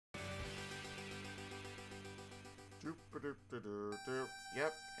Doop-a-doop-a-doo-doop.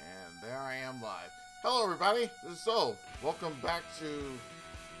 Yep, and there I am live. Hello everybody, this is Soul. Welcome back to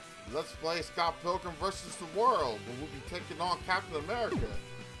Let's Play Scott Pilgrim vs. the World, where we'll be taking on Captain America.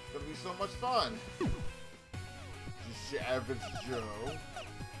 It's gonna be so much fun. Just your average Joe.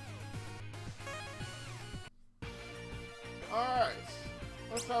 Alright,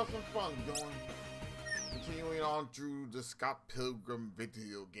 let's have some fun going. Continuing on through the Scott Pilgrim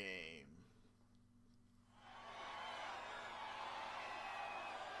video game.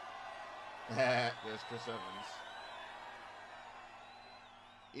 There's Chris Evans.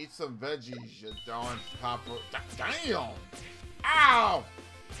 Eat some veggies, you darn copper. Damn! Ow!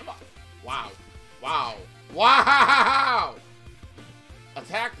 Come on. Wow. Wow. Wow!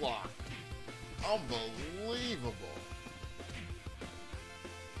 Attack lock. Unbelievable.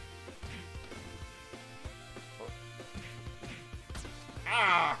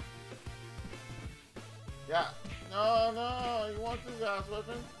 Ah! Yeah. No, you want this ass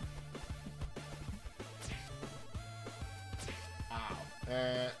whipping? Ow.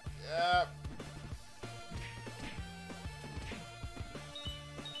 Yep.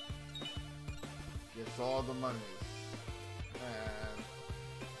 Gets all the monies. And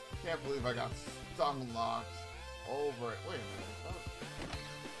can't believe I got stun locked over it. Wait a minute.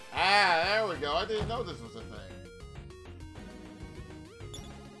 Ah, there we go. I didn't know this was a thing.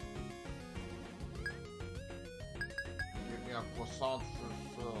 Give me a croissant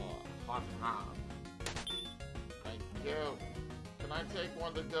hot ham. Thank you. Can I take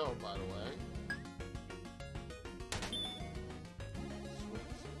one to go, by the way? Sweet.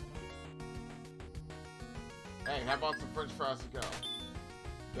 Hey, how about some french fries to go?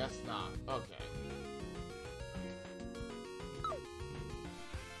 Guess not. Okay.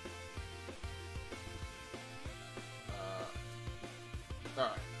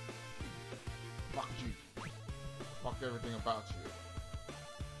 Alright. Fuck you. Fuck everything about you.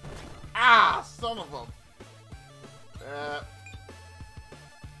 Ah, son of a...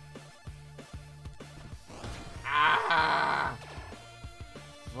 Ah!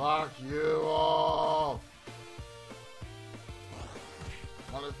 Fuck you all!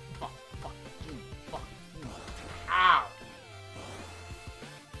 Fuck you, fuck you. Ow!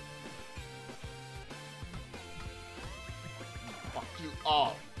 Fuck you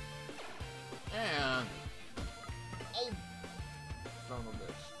all. And... Oh! Son of a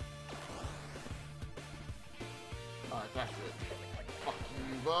bitch. Alright, that's it. Fuck you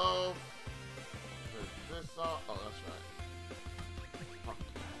both. This song? Oh, that's right. Fuck.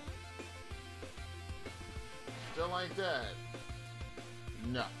 Still ain't dead.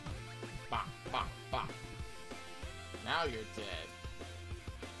 No. Bop, bop, bop. Now you're dead.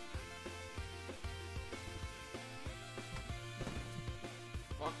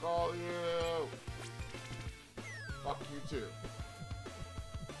 Fuck all you. Fuck you too.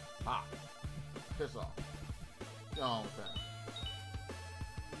 Ha. Piss off. Go on with that.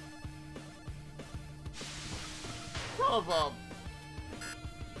 Son of a...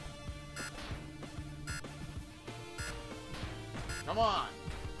 Come on!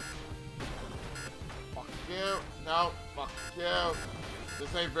 Fuck you! No! Fuck you!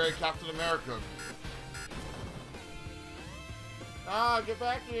 This ain't very Captain America. Ah, get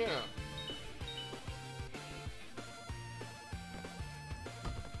back here!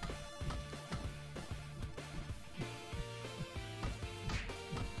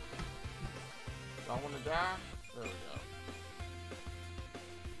 Don't wanna die? There we go.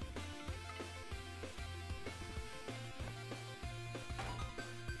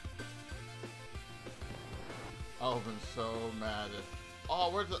 I've been so mad at... Oh,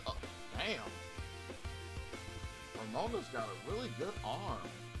 where's the... Oh, damn. Ramona's got a really good arm.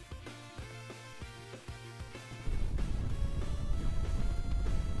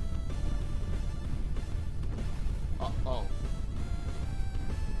 Uh-oh.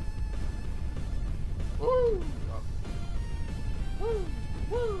 Woo! Woo!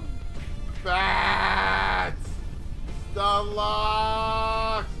 Woo! Bats! Stun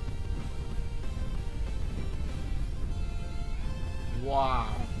locks!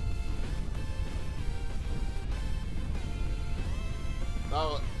 Wow. That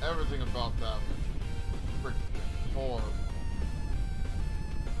was, everything about that was freaking horrible.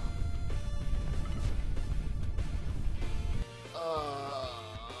 Ow,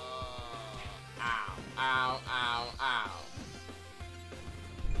 ow, ow, ow.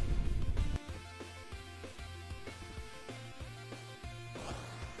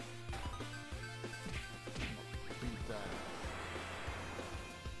 Beat that.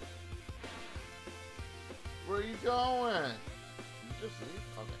 Where are you going? You just leave?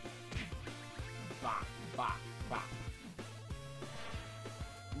 Okay. Bop, bop, bop.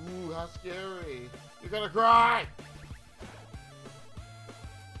 Ooh, how scary. You're gonna cry!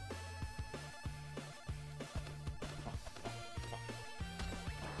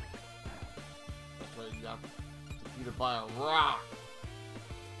 That's right, you got defeated by a rock.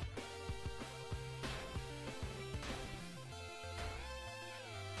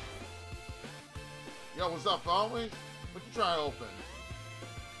 Yo, what's up, homies? What you trying to open?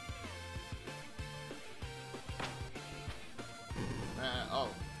 Man, oh.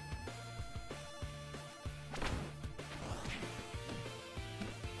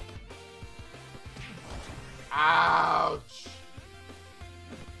 Ouch!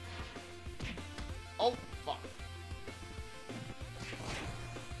 Oh, fuck.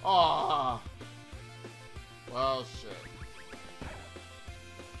 Oh. Well, shit.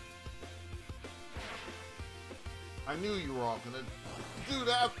 I knew you were all gonna do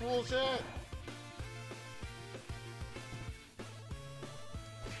that bullshit.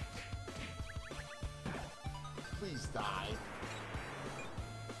 Please die.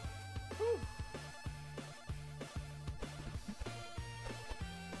 Whew.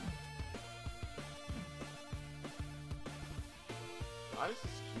 Why is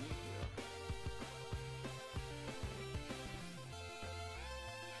this key here?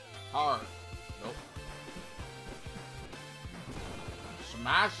 Hard. Nope.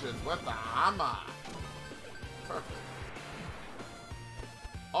 Smash it with the hammer. Perfect.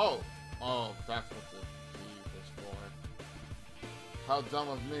 Oh. Oh, that's what the key was for. How dumb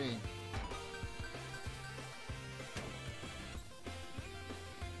of me.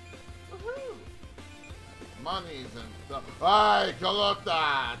 Woohoo! Monies and stuff. Alright,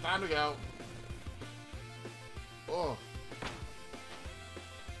 Colota! Time to go. Oh.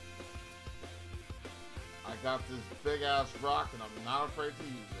 I got this big ass rock and I'm not afraid to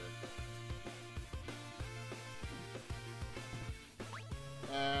use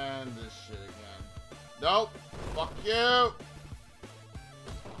it. And this shit again. Nope. Fuck you.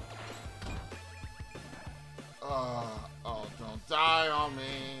 Oh, don't die on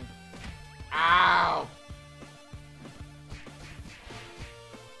me. Ow.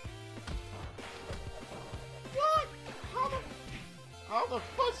 What? How the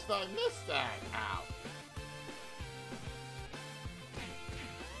fuck did I miss that? Ow.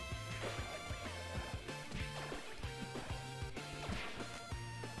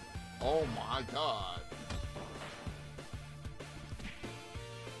 Oh my god.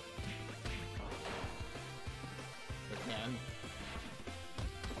 Again.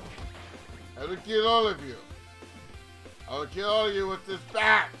 I will kill all of you. I will kill all of you with this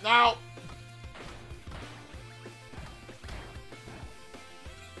bat. Now!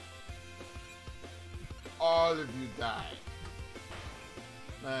 All of you die.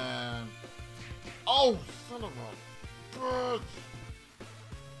 Man. Oh, son of a bitch.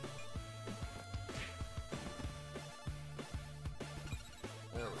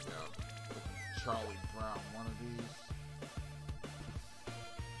 There we go. Charlie Brown, one of these.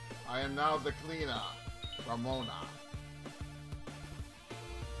 I am now the cleaner, Ramona.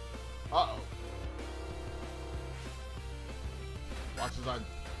 Uh-oh. Watch as I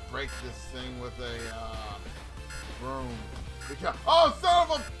break this thing with a broom. Because oh, son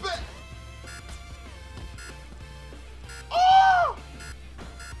of a bitch! Oh!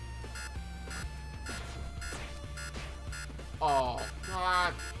 Oh,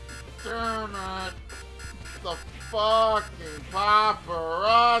 god damn it. The fucking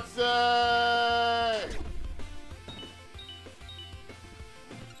paparazzi!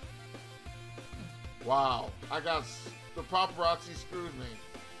 Wow, the paparazzi screwed me.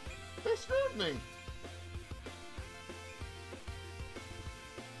 They screwed me.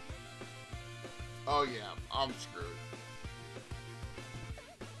 Oh yeah, I'm screwed.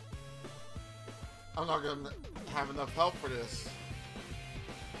 I'm not gonna have enough help for this.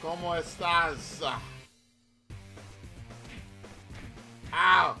 ¿Cómo estás?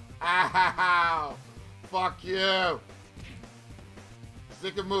 Ow! Ow! Fuck you!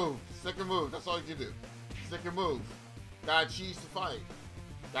 Stick and move. Stick and move. That's all you can do. Stick and move. Gotta cheese to fight.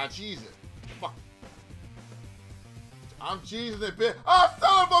 Gotta cheese it. Fuck. I'm cheesing it, bitch. Oh,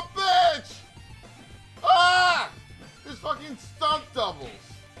 son of a bitch! Ah! This fucking stunt doubles.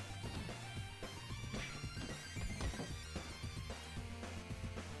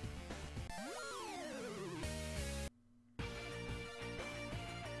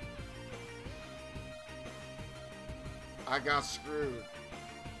 I got screwed.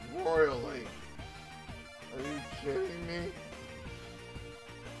 Royally. Are you kidding me?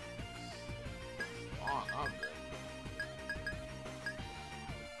 Oh, I'm dead.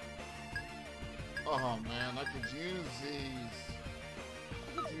 Oh man, I could use these. I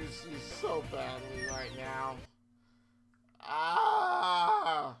could use these so badly right now.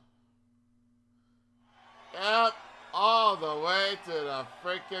 Ah! Yep, all the way to the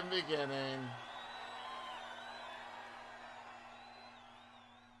freaking beginning.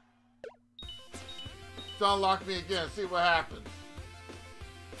 Unlock me again, see what happens.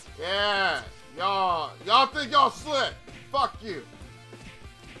 Yeah, y'all think y'all slick. Fuck you.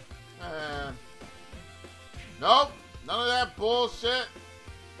 Nope, none of that bullshit.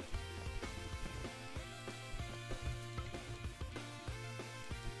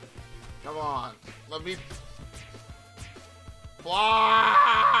 Come on, let me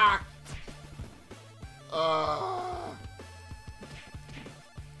block. Oh,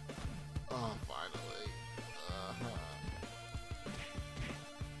 finally.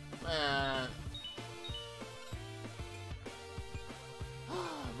 Man.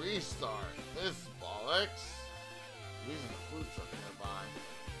 Restart. This is bollocks. These are the food truck nearby.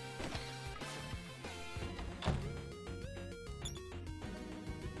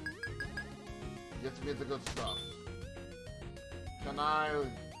 Get to get the good stuff. Can I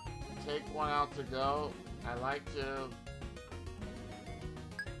take one out to go? I like to.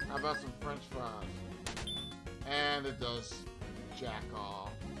 How about some French fries? And it does jack off.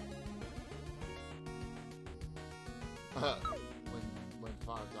 Lend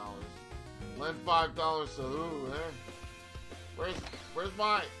 $5. Lend $5 to who, eh? Where's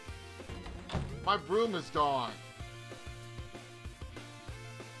my broom is gone.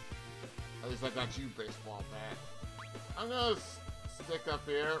 At least I got you, baseball bat. I'm gonna stick up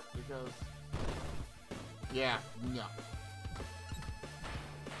here because, yeah, no.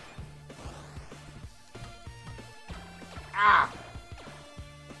 Ah!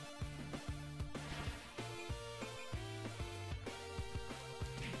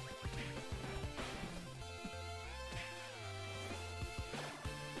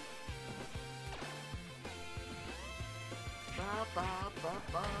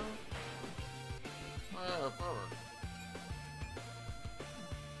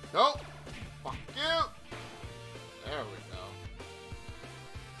 Nope. Fuck you. There we go.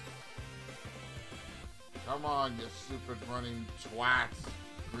 Come on, you stupid running twats.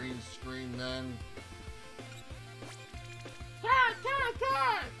 Green screen men. God.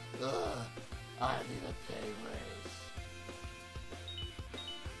 Ugh. I need a pay raise.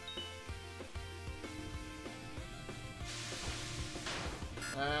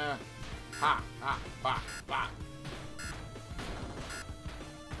 Ha.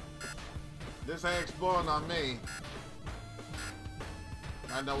 This ain't exploding on me.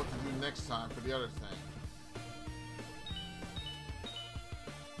 I know what to do next time for the other thing.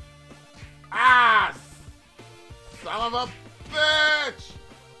 Ah! Son of a bitch!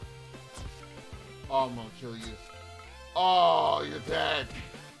 Oh, I'm gonna kill you. Oh, you're dead.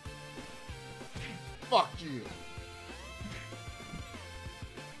 Fuck you.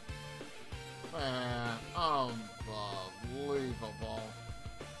 Man, unbelievable.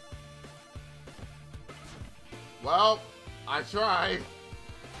 Well, I tried.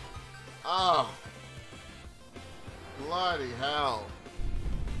 Oh. Bloody hell.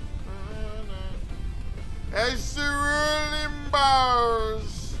 Hey, Cerulean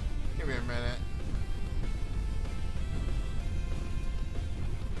bars. Give me a minute.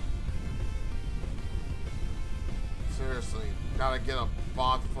 Seriously, gotta get a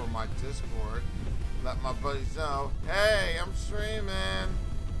bot for my Discord. Let my buddies know, hey, I'm streaming.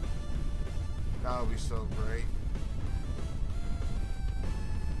 That would be so great.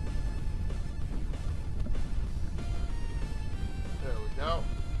 There we go.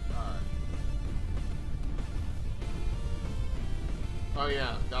 Alright. Oh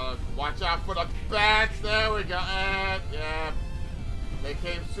yeah, gotta watch out for the bats. There we go. And yeah, they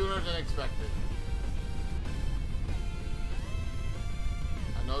came sooner than expected.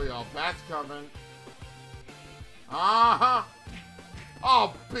 I know y'all, bats coming. Uh-huh.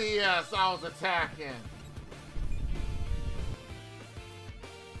 Oh, BS, I was attacking.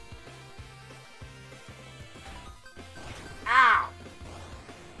 Ow!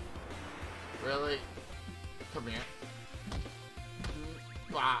 Really? Come here.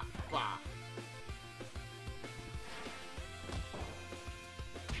 Bah, bah.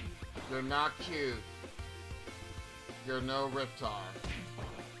 You're not cute. You're no Riptar.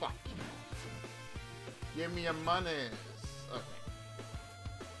 Fuck you. Give me your monies. Okay.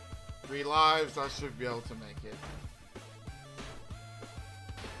 3 lives, I should be able to make it.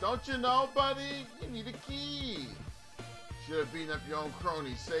 Don't you know, buddy? You need a key. Should have beaten up your own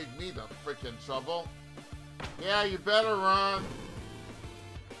crony. Saved me the freaking trouble. Yeah, you better run.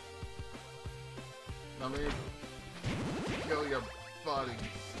 Let me kill your buddies.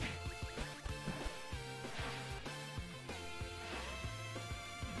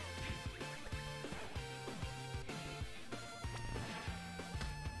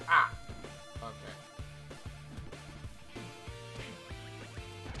 Ah! Okay.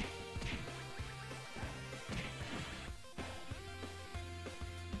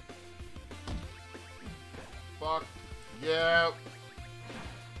 Fuck. Yeah.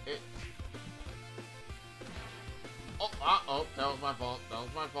 Oh, that was my fault. That was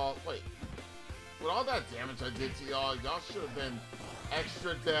my fault. Wait. With all that damage I did to y'all, y'all should have been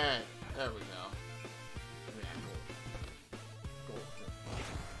extra dead. There we go. Gold.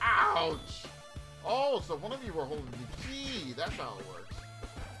 Ouch! Oh, so one of you were holding the key. That's how it works.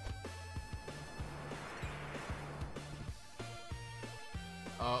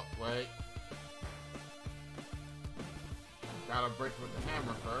 Oh, wait. Gotta break with the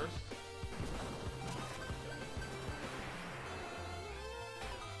hammer first.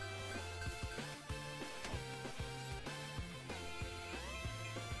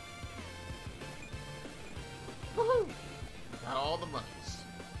 Woohoo! Got all the monies.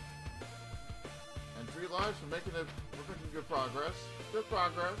 And 3 lives. We're making good progress. Good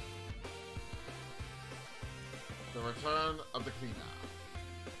progress. The return of the cleanup.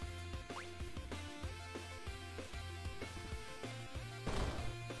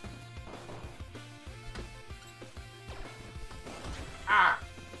 Ah!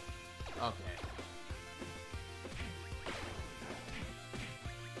 Okay.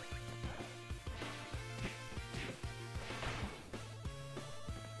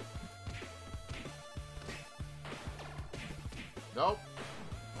 Nope.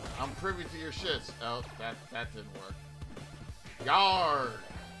 I'm privy to your shits. Oh, that didn't work. Yard!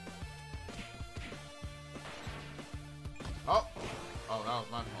 Oh! Oh, that was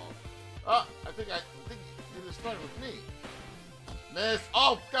my fault. Oh, I think you just started with me. Miss!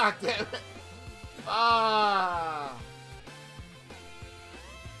 Oh, god damn it! Ah!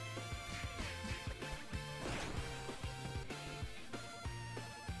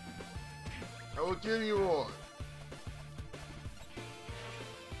 I will give you one.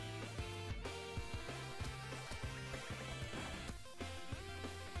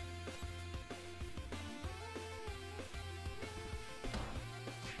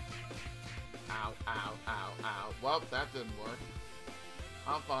 Ow, ow, ow, ow. Well, that didn't work.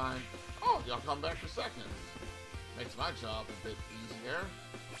 I'm fine. Oh, y'all come back for seconds. Makes my job a bit easier.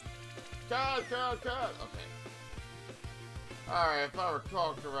 Cut. Okay. Alright, if I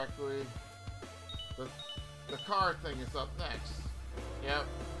recall correctly, the car thing is up next. Yep.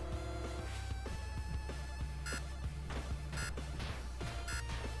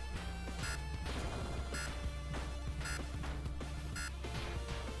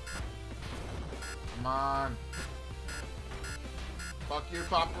 Come on. Fuck you,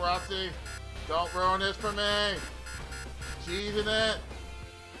 paparazzi. Don't ruin this for me. Cheesing it.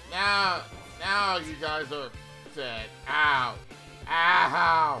 Now you guys are dead. Ow.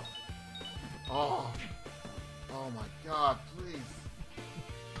 Ow. Oh. Oh my god, please.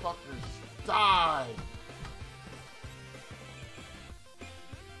 Fuckers, die.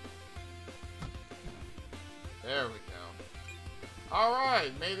 There we go.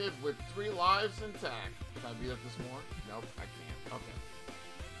 Alright, made it with 3 lives intact. Can I beat up this more? Nope, I can't. Okay.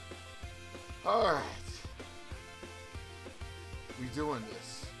 Alright. We doing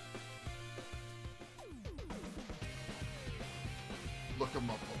this. Look him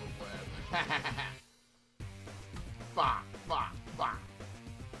up on the web. Fuck.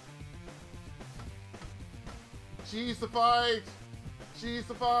 Cheese the fight! Cheese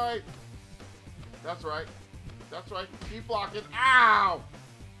the fight! That's right. That's right. Keep blocking. Ow!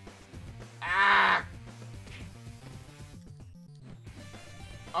 Ah!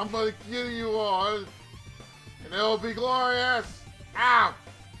 I'm gonna kill you all, and it'll be glorious. Ow!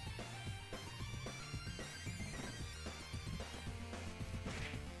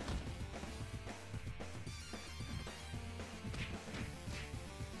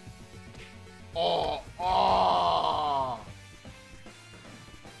 Oh! Oh!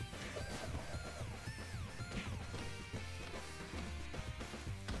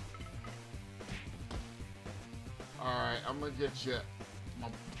 Alright, I'm gonna get you.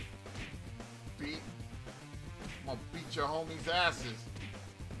 I'm gonna beat your homies' asses.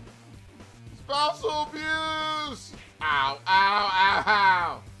 Spousal abuse! Ow, ow, ow,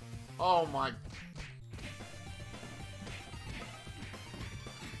 ow! Oh my.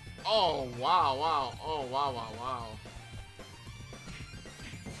 Oh, wow, wow. Oh, wow, wow, wow.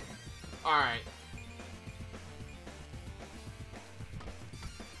 Alright.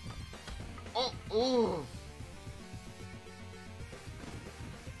 Oh, Ooh.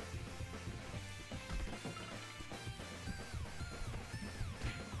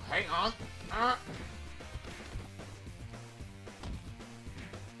 Hang on.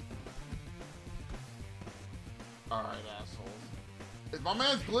 Alright, assholes. Is my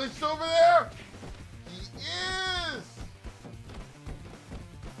man's glitched over there? He is!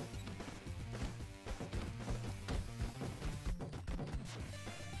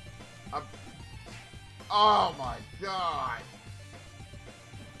 Oh my god!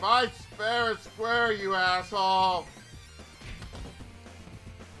 Fight fair and square, you asshole!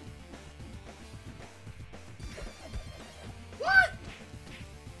 What?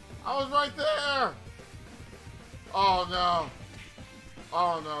 I was right there! Oh no.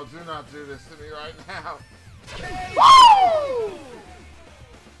 Oh no, do not do this to me right now. Woo!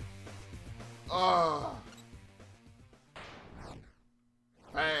 Oh.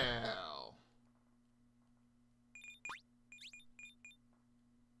 Fail.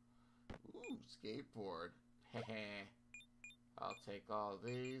 Ooh, skateboard. Heh. I'll take all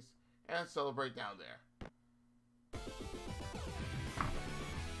these and celebrate down there.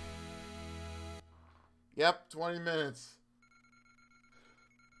 Yep, 20 minutes.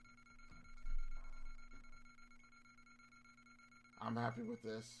 I'm happy with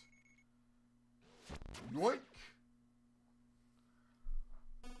this. Yoink!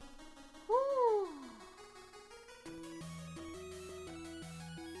 Woo!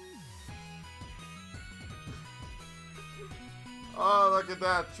 Oh, look at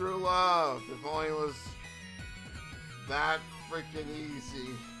that. True love. If only it was that freaking easy.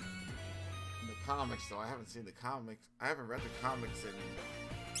 In the comics, though. I haven't seen the comics. I haven't read the comics in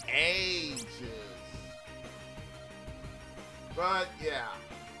ages. But, yeah.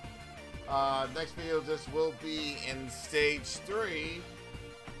 Next video, this will be in stage 3.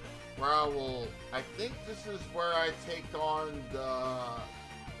 Where I think this is where I take on the,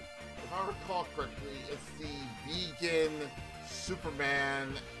 if I recall correctly, it's the vegan Superman,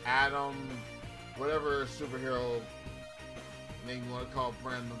 Adam, whatever superhero name you want to call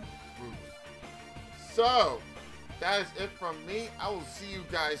Brandon Bruce. So, that is it from me. I will see you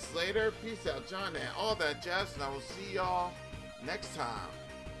guys later. Peace out, John, and all that jazz, and I will see y'all next time.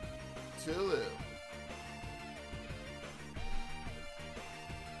 Toodaloo.